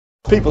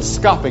People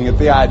scoffing at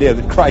the idea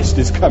that Christ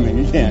is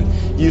coming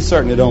again. You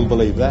certainly don't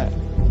believe that.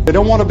 They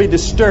don't want to be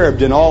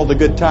disturbed in all the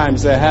good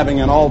times they're having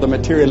and all the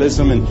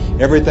materialism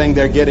and everything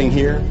they're getting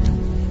here.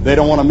 They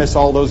don't want to miss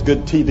all those good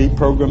TV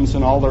programs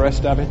and all the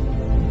rest of it.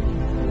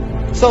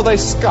 So they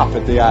scoff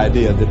at the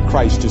idea that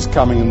Christ is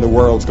coming and the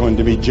world's going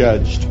to be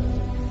judged.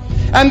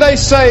 And they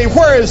say,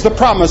 where is the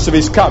promise of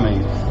his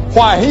coming?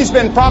 Why, he's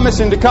been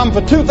promising to come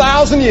for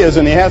 2,000 years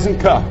and he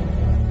hasn't come.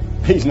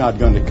 He's not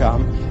going to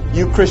come.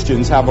 You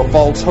Christians have a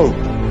false hope.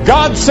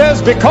 God says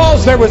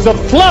because there was a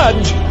flood,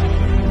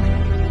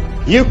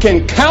 you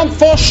can count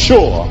for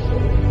sure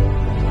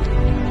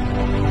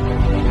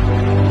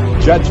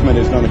judgment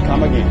is going to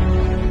come again.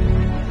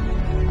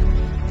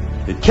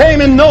 It came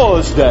in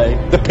Noah's day.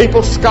 The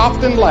people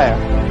scoffed and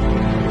laughed.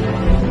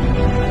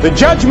 The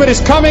judgment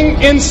is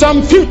coming in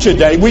some future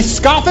day. We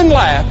scoff and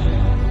laugh.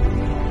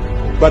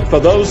 But for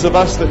those of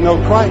us that know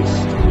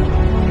Christ,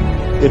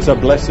 it's a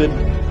blessed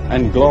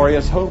and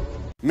glorious hope.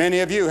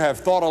 Many of you have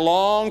thought a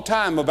long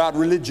time about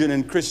religion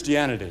and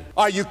Christianity.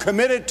 Are you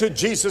committed to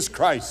Jesus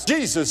Christ?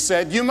 Jesus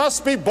said you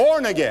must be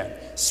born again.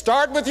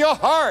 Start with your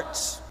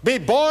hearts. Be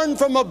born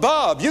from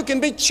above. You can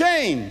be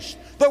changed.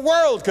 The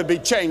world could be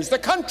changed. The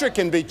country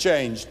can be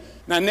changed.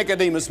 Now,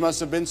 Nicodemus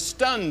must have been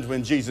stunned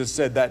when Jesus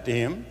said that to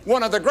him.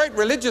 One of the great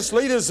religious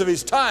leaders of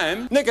his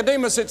time,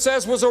 Nicodemus, it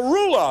says, was a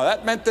ruler.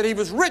 That meant that he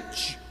was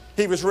rich.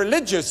 He was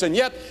religious, and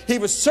yet he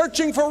was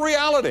searching for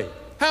reality.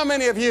 How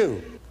many of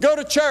you go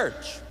to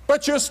church,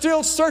 but you're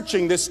still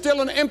searching? There's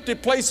still an empty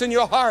place in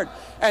your heart,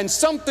 and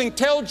something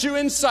tells you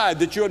inside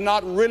that you're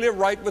not really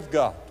right with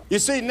God. You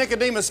see,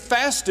 Nicodemus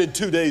fasted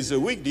 2 days a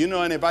week. Do you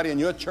know anybody in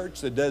your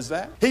church that does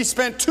that? He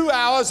spent 2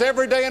 hours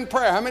every day in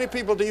prayer. How many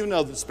people do you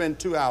know that spend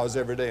 2 hours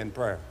every day in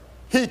prayer?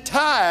 He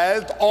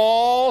tithed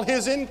all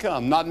his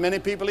income. Not many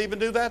people even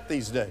do that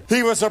these days.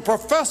 He was a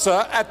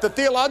professor at the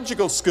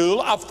theological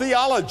school of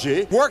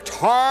theology, worked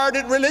hard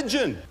at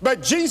religion.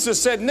 But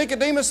Jesus said,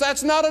 Nicodemus,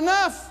 that's not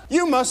enough.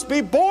 You must be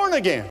born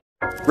again.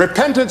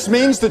 Repentance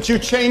means that you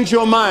change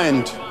your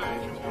mind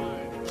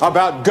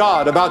about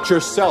God, about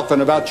yourself,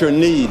 and about your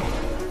need.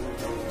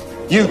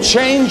 You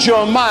change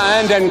your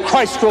mind and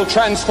Christ will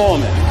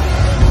transform it.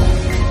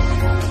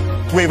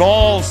 We've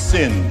all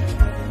sinned.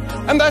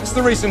 And that's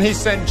the reason he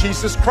sent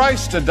Jesus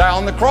Christ to die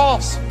on the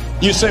cross.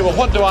 You say, well,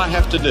 what do I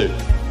have to do?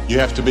 You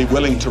have to be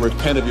willing to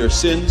repent of your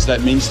sins.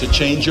 That means to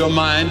change your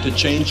mind, to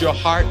change your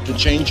heart, to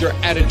change your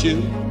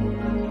attitude.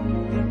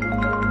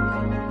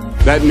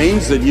 That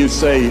means that you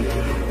say,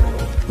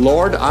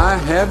 Lord, I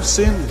have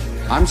sinned.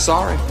 I'm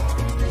sorry.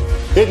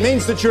 It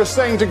means that you're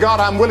saying to God,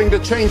 I'm willing to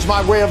change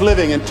my way of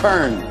living and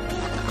turn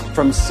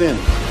from sin.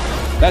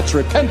 That's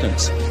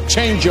repentance.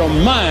 Change your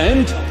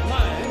mind,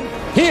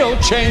 he'll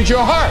change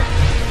your heart.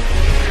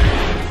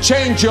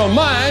 Change your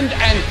mind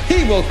and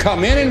he will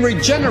come in and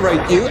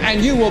regenerate you,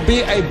 and you will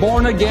be a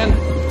born-again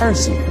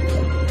person.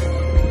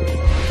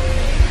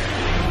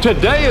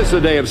 Today is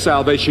the day of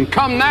salvation.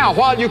 Come now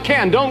while you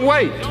can. Don't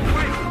wait.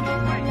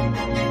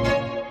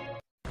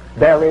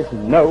 There is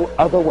no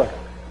other way.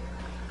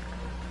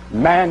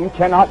 Man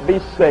cannot be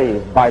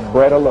saved by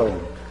bread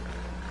alone.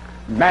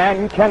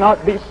 Man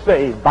cannot be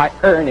saved by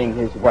earning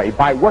his way,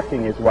 by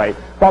working his way.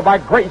 For by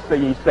grace are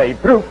ye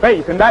saved, through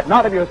faith, and that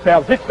not of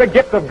yourselves. It's the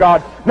gift of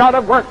God, not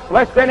of works,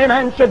 lest any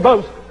man should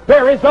boast.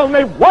 There is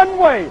only one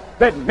way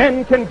that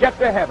men can get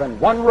to heaven,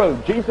 one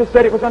road. Jesus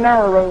said it was a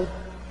narrow road.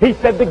 He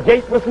said the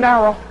gate was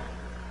narrow.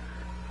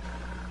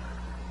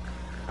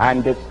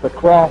 And it's the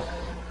cross,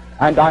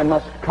 and I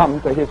must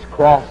come to his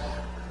cross.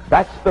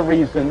 That's the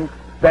reason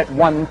that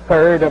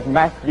 1/3 of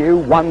Matthew,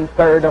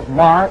 1/3 of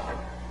Mark,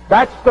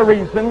 that's the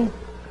reason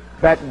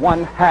that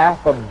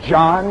 1/2 of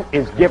John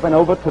is given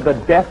over to the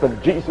death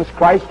of Jesus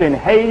Christ in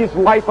Hay's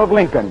Life of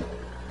Lincoln.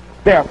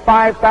 There are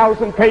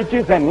 5,000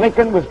 pages, and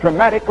Lincoln was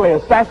dramatically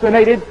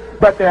assassinated,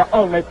 but there are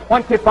only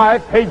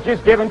 25 pages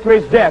given to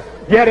his death.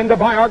 Yet in the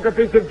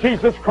biographies of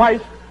Jesus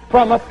Christ,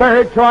 from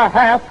 1/3 to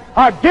 1/2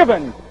 are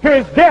given to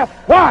his death.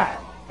 Why?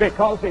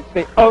 Because it's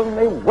the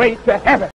only way to heaven.